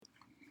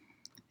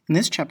In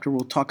this chapter,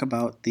 we'll talk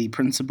about the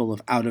principle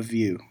of out of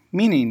view,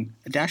 meaning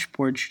a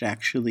dashboard should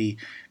actually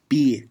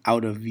be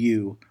out of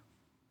view.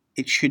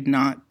 It should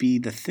not be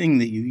the thing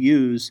that you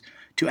use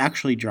to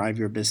actually drive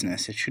your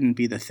business. It shouldn't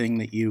be the thing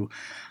that you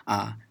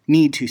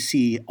need to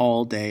see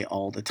all day,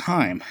 all the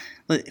time.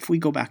 If we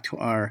go back to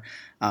our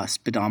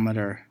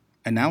speedometer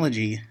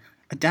analogy,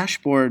 a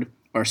dashboard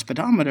or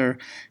speedometer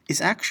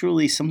is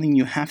actually something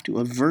you have to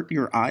avert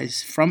your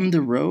eyes from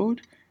the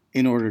road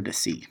in order to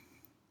see.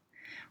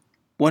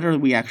 What are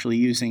we actually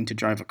using to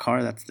drive a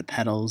car? That's the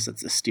pedals,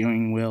 that's the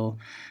steering wheel,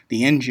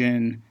 the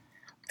engine,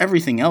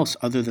 everything else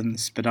other than the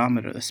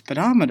speedometer. The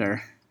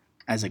speedometer,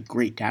 as a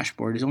great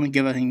dashboard, is only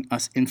giving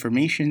us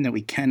information that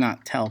we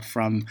cannot tell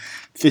from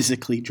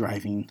physically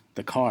driving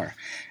the car.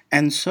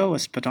 And so a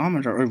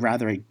speedometer, or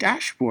rather a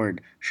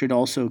dashboard, should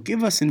also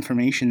give us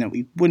information that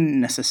we wouldn't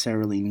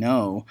necessarily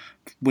know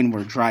when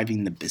we're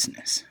driving the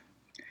business.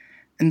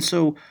 And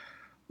so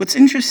what's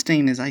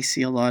interesting is I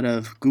see a lot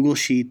of Google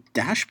Sheet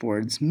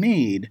dashboards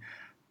made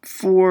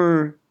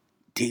for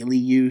daily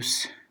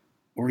use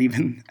or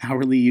even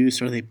hourly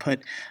use, or they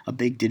put a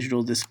big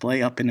digital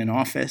display up in an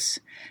office.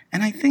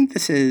 And I think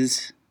this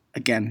is,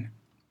 again,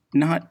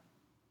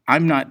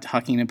 I'm not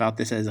talking about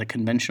this as a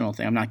conventional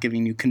thing. I'm not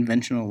giving you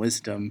conventional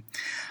wisdom.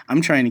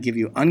 I'm trying to give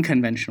you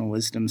unconventional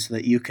wisdom so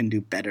that you can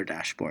do better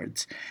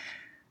dashboards.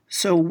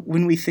 So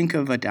when we think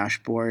of a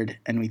dashboard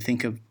and we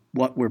think of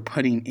what we're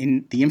putting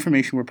in, the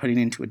information we're putting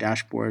into a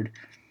dashboard,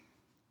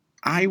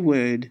 I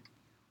would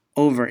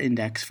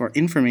over-index for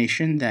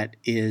information that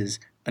is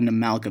an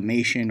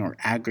amalgamation or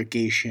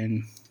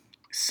aggregation,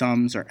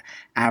 sums or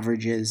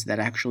averages that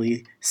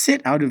actually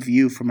sit out of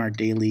view from our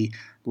daily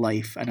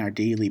life and our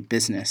daily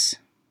business.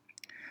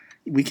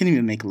 We can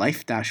even make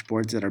life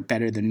dashboards that are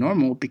better than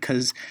normal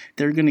because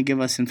they're going to give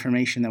us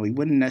information that we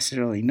wouldn't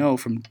necessarily know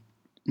from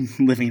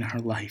living our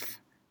life,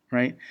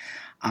 right?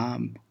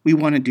 We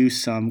want to do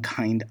some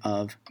kind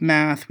of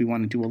math. We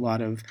want to do a lot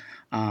of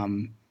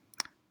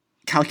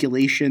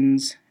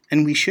calculations,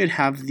 and we should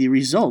have the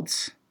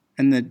results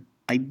and the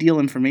ideal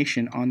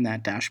information on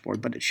that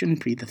dashboard, but it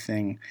shouldn't be the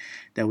thing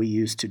that we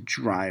use to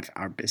drive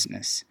our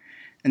business.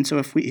 And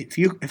so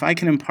if I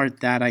can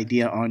impart that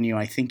idea on you,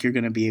 I think you're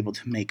going to be able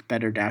to make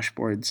better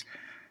dashboards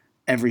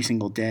every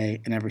single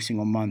day and every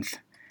single month.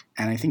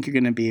 And I think you're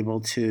going to be able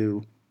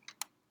to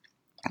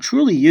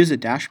truly use a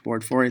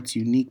dashboard for its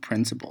unique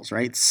principles,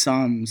 right?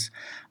 Sums,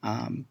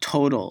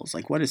 totals,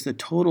 like what is the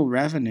total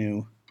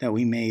revenue that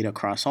we made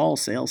across all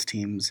sales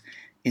teams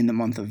in the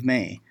month of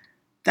May?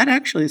 That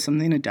actually is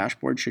something a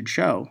dashboard should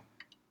show.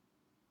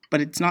 But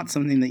it's not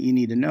something that you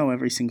need to know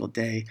every single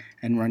day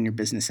and run your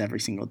business every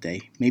single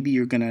day. Maybe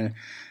you're going to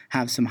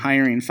have some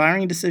hiring and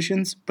firing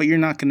decisions, but you're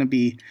not going to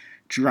be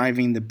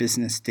driving the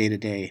business day to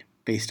day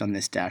based on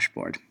this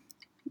dashboard.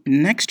 In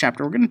the next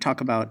chapter, we're going to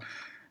talk about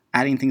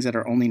adding things that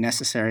are only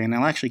necessary, and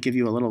I'll actually give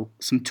you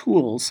some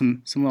tools,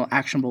 some little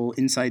actionable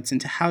insights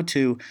into how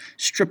to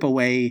strip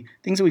away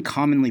things that we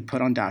commonly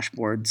put on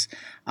dashboards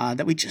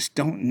that we just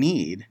don't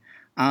need.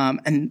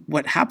 And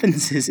what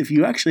happens is if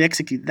you actually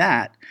execute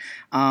that,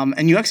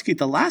 and you execute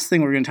the last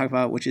thing we're going to talk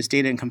about, which is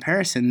data and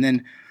comparison,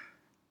 then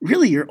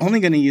really you're only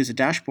going to use a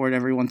dashboard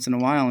every once in a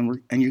while,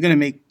 and you're going to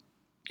make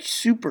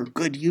super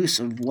good use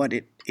of what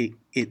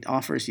it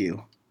offers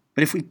you.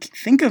 But if we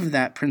think of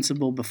that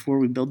principle before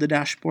we build the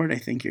dashboard, I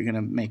think you're going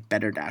to make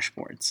better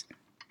dashboards.